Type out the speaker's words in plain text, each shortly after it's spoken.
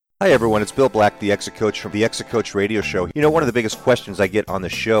Hi everyone, it's Bill Black, the Exit Coach from the Exit Coach Radio Show. You know, one of the biggest questions I get on the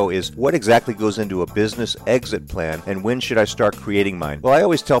show is what exactly goes into a business exit plan and when should I start creating mine? Well, I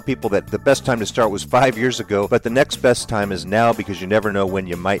always tell people that the best time to start was 5 years ago, but the next best time is now because you never know when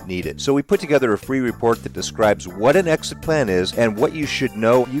you might need it. So we put together a free report that describes what an exit plan is and what you should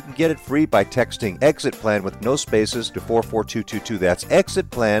know. You can get it free by texting exit plan with no spaces to 44222. That's exit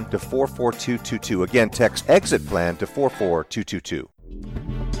plan to 44222. Again, text exit plan to 44222.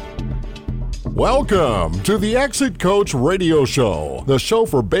 Welcome to the Exit Coach Radio Show, the show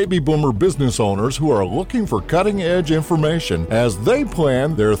for baby boomer business owners who are looking for cutting-edge information as they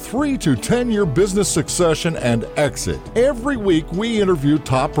plan their 3 to 10-year business succession and exit. Every week, we interview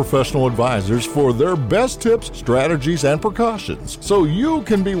top professional advisors for their best tips, strategies, and precautions so you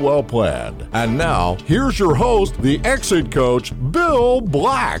can be well planned. And now, here's your host, the Exit Coach, Bill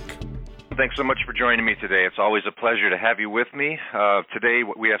Black. Thanks so much for joining me today. It's always a pleasure to have you with me. Today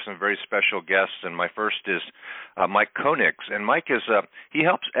we have some very special guests, and my first is Mike Koenigs. And Mike is he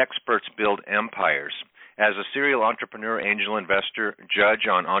helps experts build empires. As a serial entrepreneur, angel investor, judge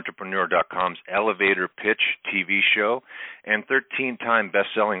on Entrepreneur.com's Elevator Pitch TV show, and 13-time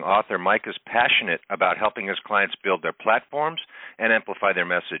best-selling author, Mike is passionate about helping his clients build their platforms and amplify their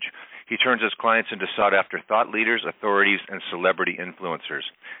message. He turns his clients into sought-after thought leaders, authorities, and celebrity influencers.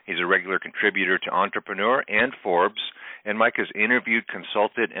 He's a regular contributor to Entrepreneur and Forbes, and Mike has interviewed,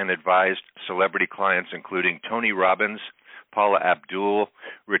 consulted, and advised celebrity clients including Tony Robbins, Paula Abdul,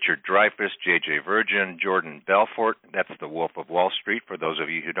 Richard Dreyfuss, J.J. Virgin, Jordan Belfort, that's the Wolf of Wall Street, for those of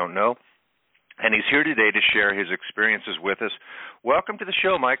you who don't know. And he's here today to share his experiences with us. Welcome to the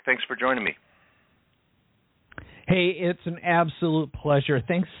show, Mike. Thanks for joining me. Hey, it's an absolute pleasure.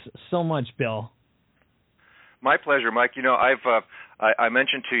 Thanks so much, Bill. My pleasure, Mike. You know, I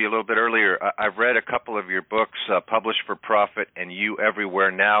mentioned to you a little bit earlier, I've read a couple of your books, Publish for Profit and You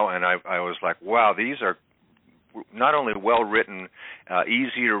Everywhere Now, and I was like, wow, these are not only well-written,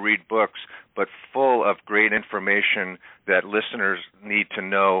 easy-to-read books, but full of great information that listeners need to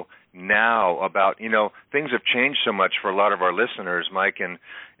know now about, you know, things have changed so much for a lot of our listeners, Mike, and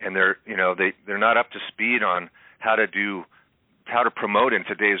they're, you know, they're not up to speed on how to promote in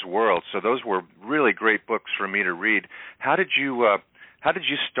today's world. So those were really great books for me to read. How did you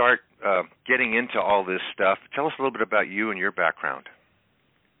start getting into all this stuff? Tell us a little bit about you and your background.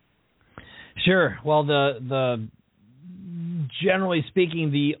 Sure. Well, the generally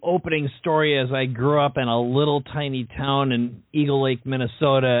speaking, the opening story is I grew up in a little tiny town in Eagle Lake,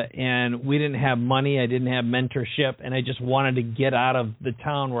 Minnesota, and we didn't have money. I didn't have mentorship, and I just wanted to get out of the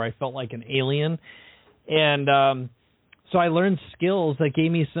town where I felt like an alien. And so I learned skills that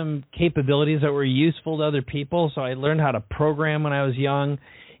gave me some capabilities that were useful to other people. So I learned how to program when I was young,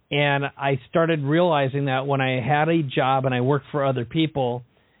 and I started realizing that when I had a job and I worked for other people,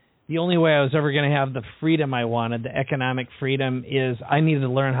 the only way I was ever going to have the freedom I wanted, the economic freedom, is I needed to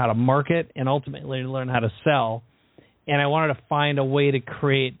learn how to market and ultimately learn how to sell. And I wanted to find a way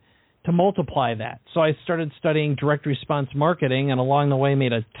to multiply that. So I started studying direct response marketing, and along the way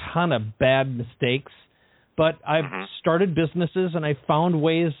made a ton of bad mistakes. But I've started businesses, and I found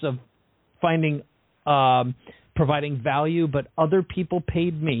ways of providing value, but other people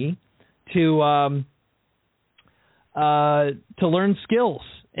paid me to learn skills.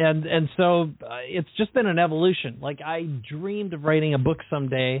 And so it's just been an evolution. Like, I dreamed of writing a book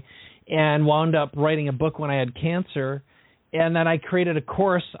someday and wound up writing a book when I had cancer. And then I created a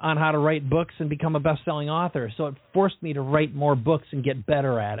course on how to write books and become a best-selling author. So it forced me to write more books and get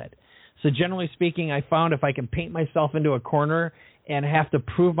better at it. So generally speaking, I found if I can paint myself into a corner and have to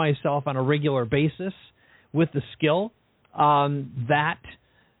prove myself on a regular basis with the skill, that's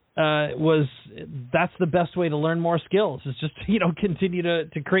the best way to learn more skills. It's just, continue to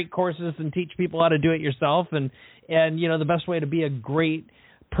create courses and teach people how to do it yourself. And the best way to be a great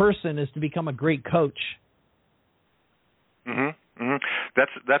person is to become a great coach. Mm-hmm. Mm-hmm.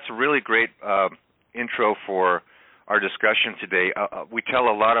 That's a really great intro for our discussion today. We tell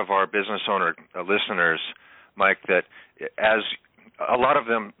a lot of our business owner listeners, Mike, that as a lot of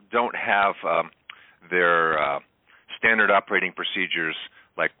them don't have their standard operating procedures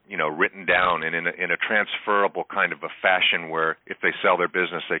written down and in a transferable kind of a fashion where if they sell their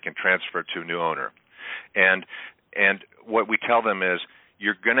business, they can transfer to a new owner. And what we tell them is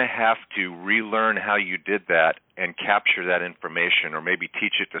you're going to have to relearn how you did that and capture that information or maybe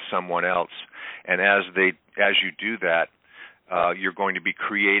teach it to someone else. And as you do that, you're going to be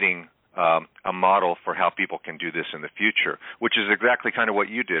creating a model for how people can do this in the future, which is exactly kind of what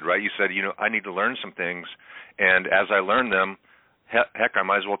you did, right? You said, I need to learn some things, and as I learn them, heck, I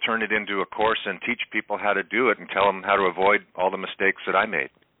might as well turn it into a course and teach people how to do it and tell them how to avoid all the mistakes that I made.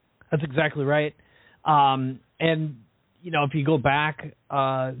 That's exactly right. And, if you go back,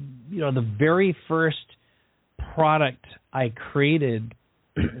 the very first product I created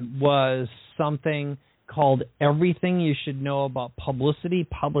was something called Everything You Should Know About Publicity,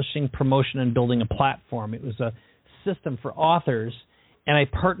 Publishing, Promotion, and Building a Platform. It was a system for authors, and I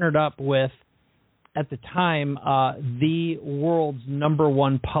partnered up with, at the time, the world's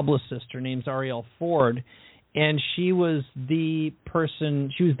 #1 publicist. Her name's Arielle Ford, and she was the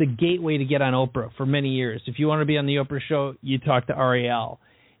gateway to get on Oprah for many years. If you want to be on the Oprah show, you talk to Arielle.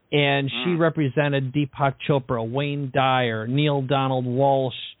 And she represented Deepak Chopra, Wayne Dyer, Neil Donald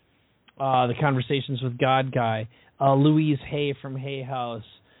Walsh, the Conversations with God guy, Louise Hay from Hay House,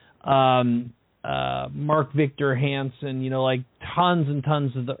 Mark Victor Hansen, tons and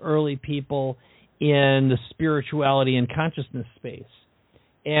tons of the early people in the spirituality and consciousness space.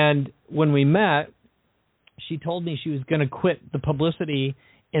 And when we met, she told me she was going to quit the publicity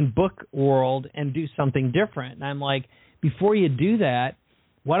and book world and do something different. And I'm like, before you do that,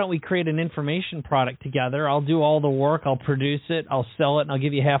 why don't we create an information product together? I'll do all the work, I'll produce it, I'll sell it, and I'll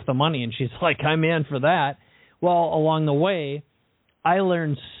give you half the money. And she's like, I'm in for that. Well, along the way, I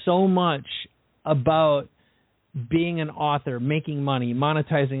learned so much about being an author, making money,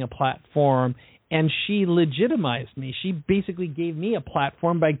 monetizing a platform, and she legitimized me. She basically gave me a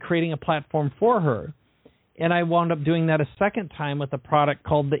platform by creating a platform for her. And I wound up doing that a second time with a product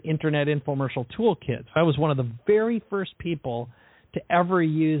called the Internet Infomercial Toolkit. I was one of the very first people to ever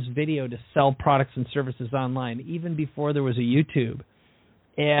use video to sell products and services online, even before there was a YouTube.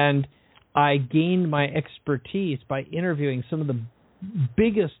 And I gained my expertise by interviewing some of the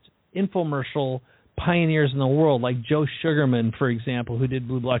biggest infomercial pioneers in the world, like Joe Sugarman, for example, who did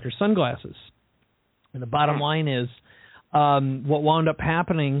Blue Blocker sunglasses. And the bottom line is, what wound up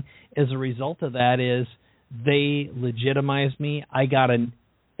happening as a result of that is they legitimized me. I got an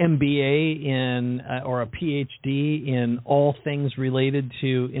MBA or a PhD in all things related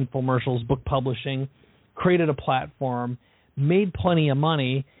to infomercials, book publishing, created a platform, made plenty of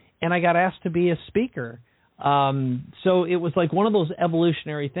money, and I got asked to be a speaker. So it was like one of those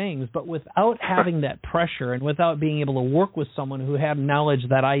evolutionary things, but without having that pressure and without being able to work with someone who had knowledge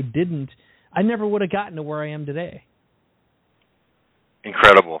that I didn't, I never would have gotten to where I am today.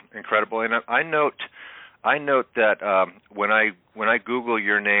 Incredible. And I note that when I Google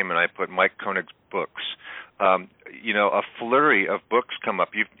your name and I put Mike Koenig's books, a flurry of books come up.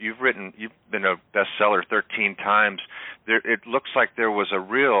 You've been a bestseller 13 times. It looks like there was a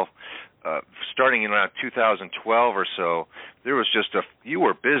real starting in around 2012 or so. There was you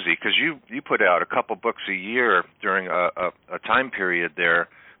were busy because you put out a couple books a year during a time period there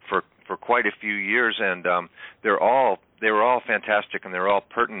for quite a few years, and they were all fantastic and they're all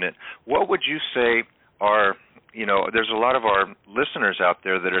pertinent. What would you say are, there's a lot of our listeners out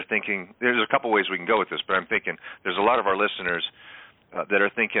there that are thinking, there's a couple ways we can go with this, but I'm thinking there's a lot of our listeners that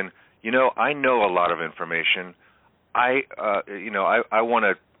are thinking, I know a lot of information. I want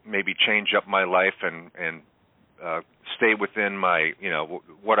to maybe change up my life and stay within my,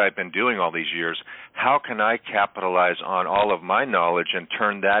 what I've been doing all these years. How can I capitalize on all of my knowledge and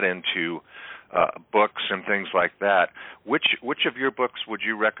turn that into books and things like that? Which of your books would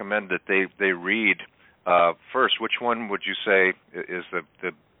you recommend that they read first? Which one would you say is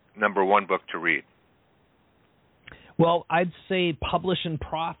the #1 book to read? Well, I'd say Publish and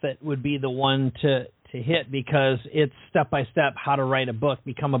Profit would be the one to hit, because it's step-by-step how to write a book,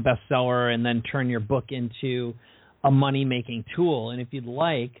 become a bestseller, and then turn your book into a money-making tool. And if you'd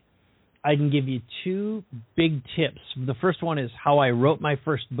like, I can give you 2 big tips. The first one is how I wrote my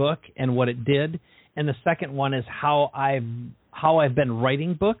first book and what it did, and the second one is how I've been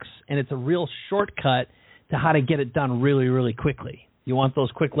writing books, and it's a real shortcut to how to get it done really, really quickly. You want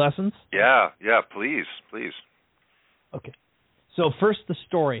those quick lessons? Yeah, please. Okay. So first, the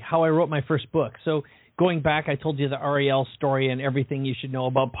story, how I wrote my first book. So going back, I told you the Arielle story and everything you should know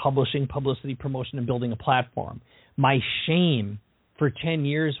about publishing, publicity, promotion, and building a platform. My shame for 10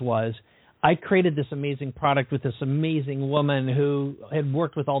 years was I created this amazing product with this amazing woman who had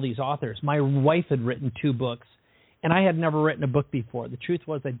worked with all these authors. My wife had written 2 books, and I had never written a book before. The truth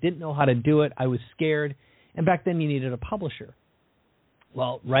was I didn't know how to do it. I was scared, and back then you needed a publisher.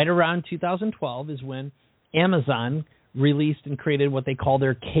 Well, right around 2012 is when Amazon released and created what they call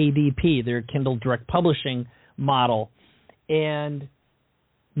their KDP, their Kindle Direct Publishing model. And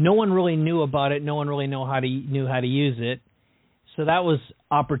no one really knew about it. No one really knew how to use it. So that was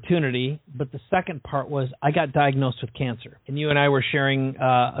opportunity. But the second part was I got diagnosed with cancer. And you and I were sharing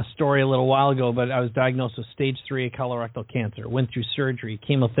a story a little while ago, but I was diagnosed with stage 3 colorectal cancer, went through surgery,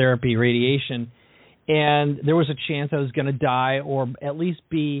 chemotherapy, radiation. And there was a chance I was going to die or at least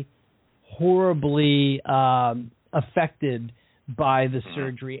be horribly affected by the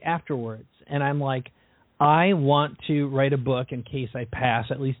surgery afterwards. And I'm like, I want to write a book in case I pass,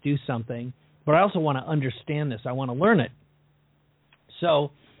 at least do something. But I also want to understand this. I want to learn it.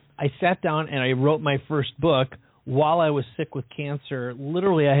 So I sat down and I wrote my first book while I was sick with cancer.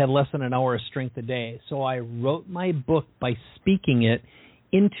 Literally, I had less than an hour of strength a day. So I wrote my book by speaking it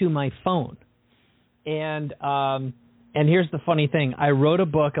into my phone. And here's the funny thing. I wrote a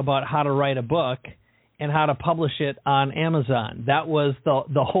book about how to write a book and how to publish it on Amazon. That was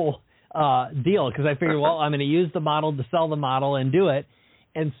the whole deal, because I figured, well, I'm going to use the model to sell the model and do it.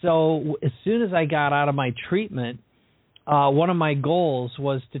 And so as soon as I got out of my treatment, one of my goals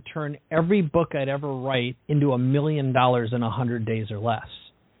was to turn every book I'd ever write into $1 million in 100 days or less.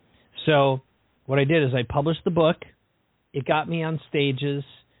 So what I did is I published the book. It got me on stages.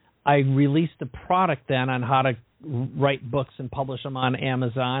 I released a product then on how to write books and publish them on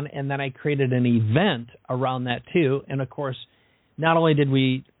Amazon, and then I created an event around that too. And of course, not only did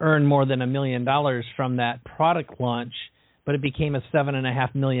we earn more than $1 million from that product launch, but it became a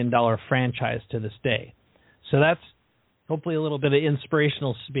 $7.5 million franchise to this day. So that's hopefully a little bit of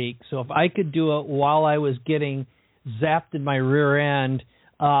inspirational speak. So if I could do it while I was getting zapped in my rear end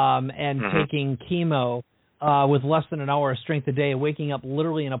and taking chemo with less than an hour of strength a day, waking up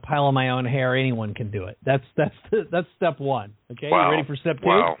literally in a pile of my own hair, anyone can do it. That's step one. Okay, wow. You ready for step two?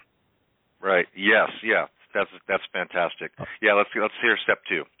 Wow. Right. Yes. Yeah. That's fantastic. Yeah. Let's hear step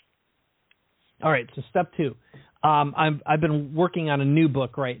two. All right. So step two. I've been working on a new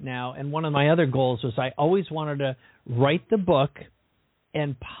book right now, and one of my other goals was I always wanted to write the book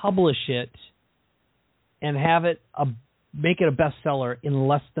and publish it and have it make it a bestseller in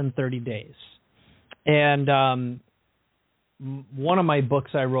less than 30 days. And one of my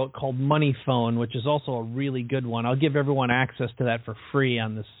books I wrote called Money Phone, which is also a really good one. I'll give everyone access to that for free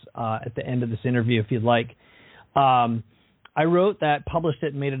on this at the end of this interview if you'd like. I wrote that, published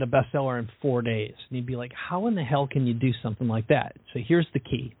it, and made it a bestseller in 4 days. And you'd be like, how in the hell can you do something like that? So here's the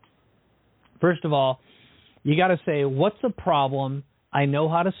key. First of all, you got to say, what's a problem I know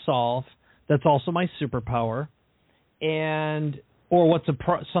how to solve that's also my superpower, or what's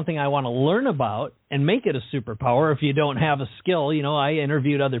something I want to learn about and make it a superpower if you don't have a skill. You know, I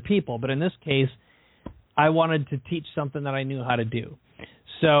interviewed other people, but in this case, I wanted to teach something that I knew how to do.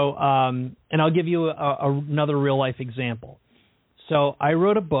 So, and I'll give you another real-life example. So I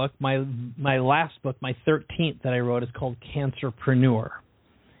wrote a book, my last book, my 13th that I wrote is called Cancerpreneur.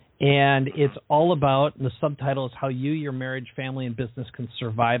 And it's all about, the subtitle is How You, Your Marriage, Family, and Business Can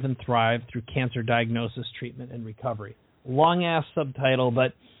Survive and Thrive Through Cancer Diagnosis, Treatment, and Recovery. Long-ass subtitle,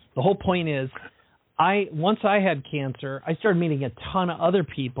 but the whole point is, once I had cancer, I started meeting a ton of other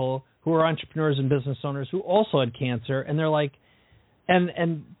people who are entrepreneurs and business owners who also had cancer, and they're like,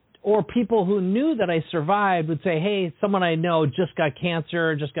 or people who knew that I survived would say, hey, someone I know just got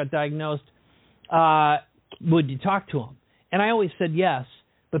cancer, just got diagnosed. Would you talk to them? And I always said yes,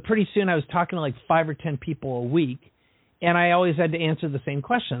 but pretty soon I was talking to like 5 or 10 people a week, and I always had to answer the same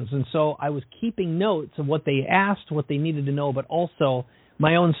questions. And so I was keeping notes of what they asked, what they needed to know, but also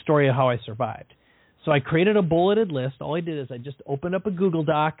my own story of how I survived. So I created a bulleted list. All I did is I just opened up a Google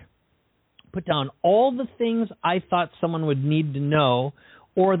Doc, put down all the things I thought someone would need to know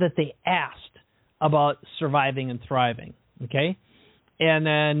or that they asked about surviving and thriving, okay? And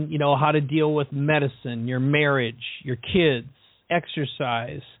then, you know, how to deal with medicine, your marriage, your kids,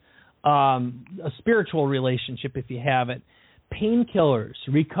 exercise, a spiritual relationship if you have it, painkillers,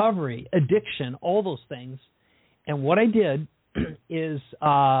 recovery, addiction, all those things. And what I did is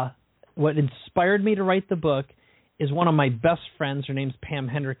what inspired me to write the book is one of my best friends. Her name's Pam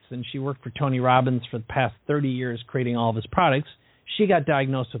Hendrickson. She worked for Tony Robbins for the past 30 years creating all of his products. She got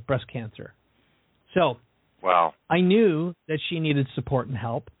diagnosed with breast cancer. So wow. I knew that she needed support and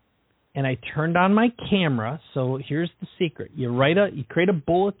help, and I turned on my camera. So here's the secret. You create a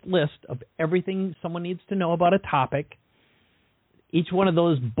bullet list of everything someone needs to know about a topic. Each one of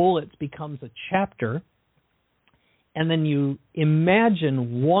those bullets becomes a chapter, and then you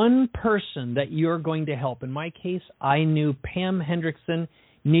imagine one person that you're going to help. In my case, I knew Pam Hendrickson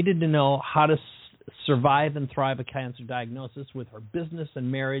needed to know how to survive and thrive a cancer diagnosis with her business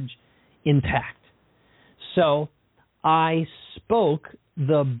and marriage intact. So I spoke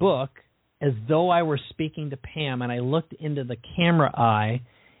the book as though I were speaking to Pam, and I looked into the camera eye,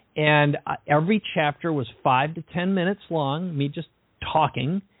 and every chapter was 5 to 10 minutes long, me just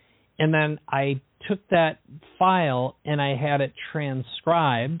talking, and then I took that file and I had it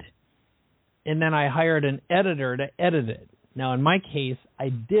transcribed, and then I hired an editor to edit it. Now, in my case, I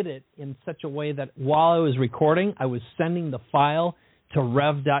did it in such a way that while I was recording, I was sending the file to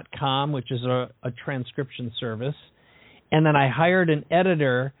Rev.com, which is a transcription service. And then I hired an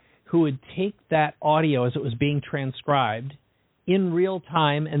editor who would take that audio as it was being transcribed in real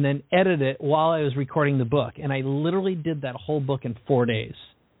time and then edit it while I was recording the book. And I literally did that whole book in 4 days,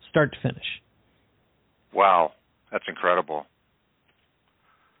 start to finish. Wow, that's incredible.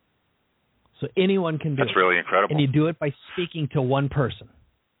 So anyone can do it. That's really incredible. And you do it by speaking to one person.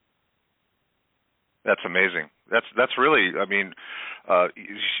 That's amazing. That's really, I mean,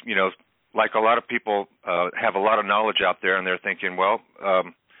 you know, like a lot of people have a lot of knowledge out there, and they're thinking, well,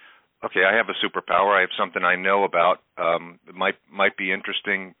 okay, I have a superpower. I have something I know about. It might be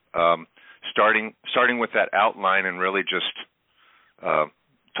interesting. Starting with that outline and really just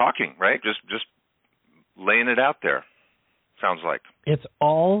talking, right? Just laying it out there. Sounds like it's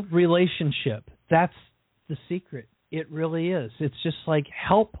all relationship. That's the secret. It really is. It's just like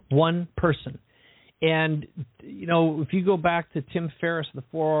help one person. And, you know, if you go back to Tim Ferriss, The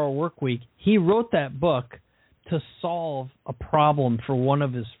 4-Hour Workweek, he wrote that book to solve a problem for one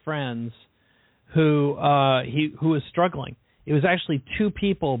of his friends who was struggling. It was actually two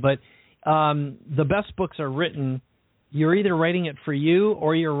people, but the best books are written, you're either writing it for you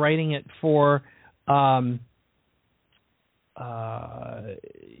or you're writing it for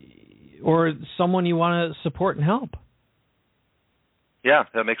or someone you want to support and help. Yeah,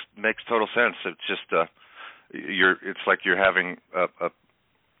 that makes total sense. It's just it's like you're having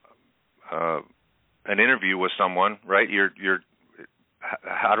an interview with someone, right?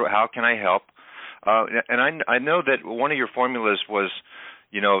 How can I help? And I know that one of your formulas was,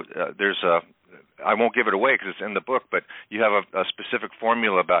 you know, I won't give it away because it's in the book, but you have a specific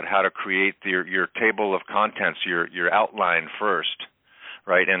formula about how to create your table of contents, your outline first,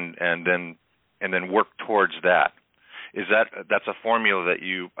 right, and then work towards that. That's a formula that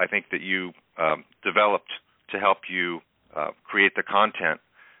I think you developed to help you create the content.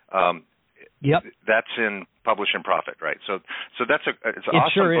 Yep. That's in Publish and Profit, right? So it's an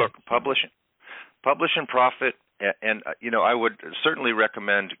awesome sure book. Publish and Profit, and you know, I would certainly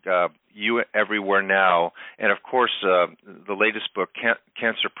recommend You Everywhere Now, and of course the latest book,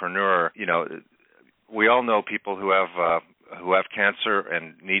 Cancerpreneur. You know, we all know people who have cancer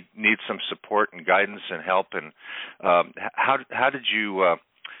and need some support and guidance and help. And how did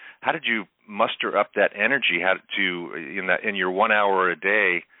you muster up that energy? In your 1 hour a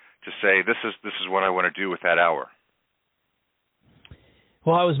day to say this is what I want to do with that hour?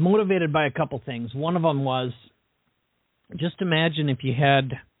 Well, I was motivated by a couple things. One of them was, just imagine if you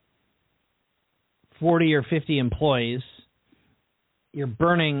had 40 or 50 employees, you're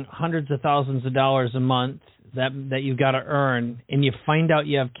burning hundreds of thousands of dollars a month that you've got to earn, and you find out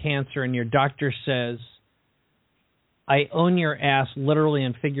you have cancer and your doctor says, I own your ass literally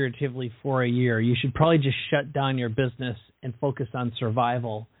and figuratively for a year. You should probably just shut down your business and focus on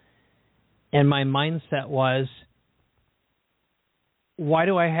survival. And my mindset was, why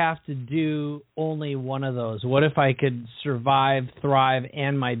do I have to do only one of those? What if I could survive, thrive,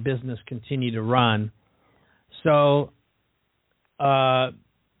 and my business continue to run? So,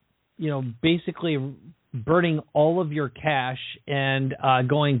 you know, basically burning all of your cash and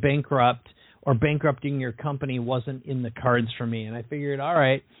going bankrupt or bankrupting your company wasn't in the cards for me. And I figured, all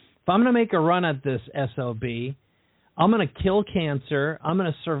right, if I'm going to make a run at this SOB, I'm going to kill cancer, I'm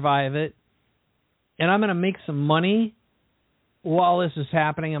going to survive it, and I'm going to make some money while this is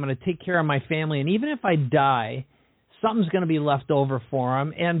happening. I'm going to take care of my family. And even if I die, something's going to be left over for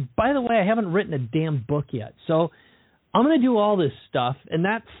them. And by the way, I haven't written a damn book yet. So I'm going to do all this stuff. And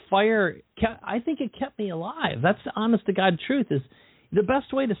that fire, I think it kept me alive. That's the honest to God truth. Is the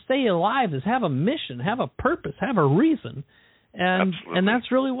best way to stay alive is have a mission, have a purpose, have a reason. And Absolutely. And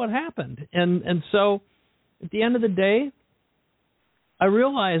that's really what happened. And so at the end of the day, I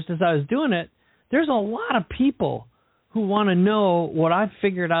realized as I was doing it, there's a lot of people who want to know what I've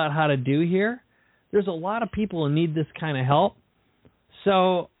figured out how to do here. There's a lot of people who need this kind of help.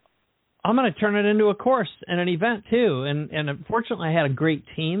 So I'm going to turn it into a course and an event too. And unfortunately, I had a great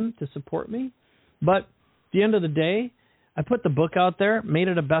team to support me. But at the end of the day, I put the book out there, made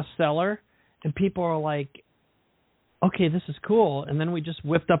it a bestseller, and people are like, okay, this is cool. And then we just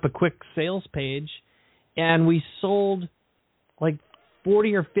whipped up a quick sales page, and we sold like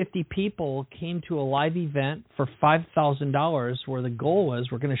 40 or 50 people came to a live event for $5,000 where the goal was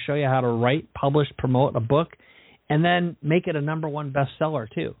we're going to show you how to write, publish, promote a book, and then make it a #1 bestseller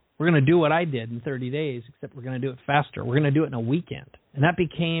too. We're going to do what I did in 30 days, except we're going to do it faster. We're going to do it in a weekend. And that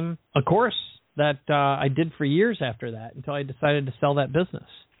became a course that I did for years after that until I decided to sell that business.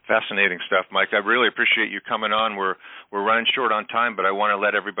 Fascinating stuff, Mike. I really appreciate you coming on. We're running short on time, but I want to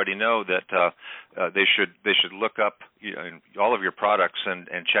let everybody know that they should look up all of your products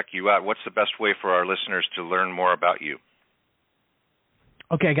and check you out. What's the best way for our listeners to learn more about you?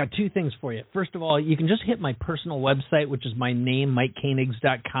 Okay, I got two things for you. First of all, you can just hit my personal website, which is my name,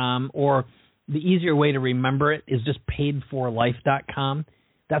 MikeKoenigs.com, or the easier way to remember it is just paidforlife.com.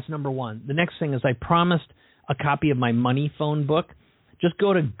 That's number one. The next thing is I promised a copy of my Money Phone book. Just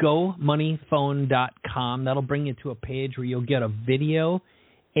go to gomoneyphone.com. That'll bring you to a page where you'll get a video,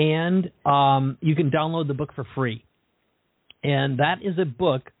 and you can download the book for free. And that is a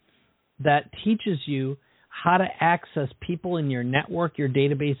book that teaches you how to access people in your network, your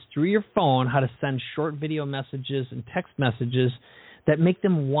database, through your phone, how to send short video messages and text messages that make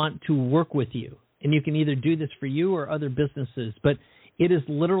them want to work with you. And you can either do this for you or other businesses. But it is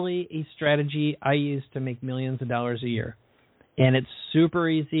literally a strategy I use to make millions of dollars a year. And it's super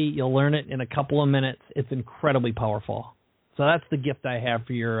easy. You'll learn it in a couple of minutes. It's incredibly powerful. So that's the gift I have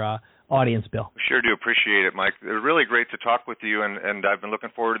for your audience, Bill. Sure do appreciate it, Mike. It was really great to talk with you, and I've been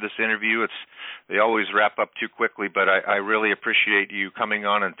looking forward to this interview. They always wrap up too quickly, but I really appreciate you coming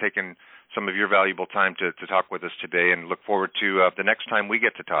on and taking some of your valuable time to talk with us today, and look forward to the next time we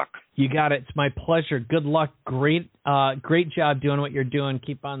get to talk. You got it. It's my pleasure. Good luck. Great job doing what you're doing.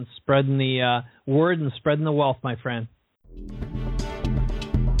 Keep on spreading the word and spreading the wealth, my friend.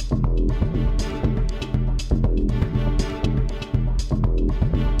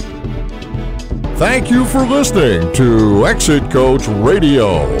 Thank you for listening to Exit Coach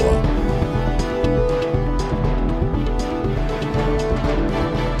Radio.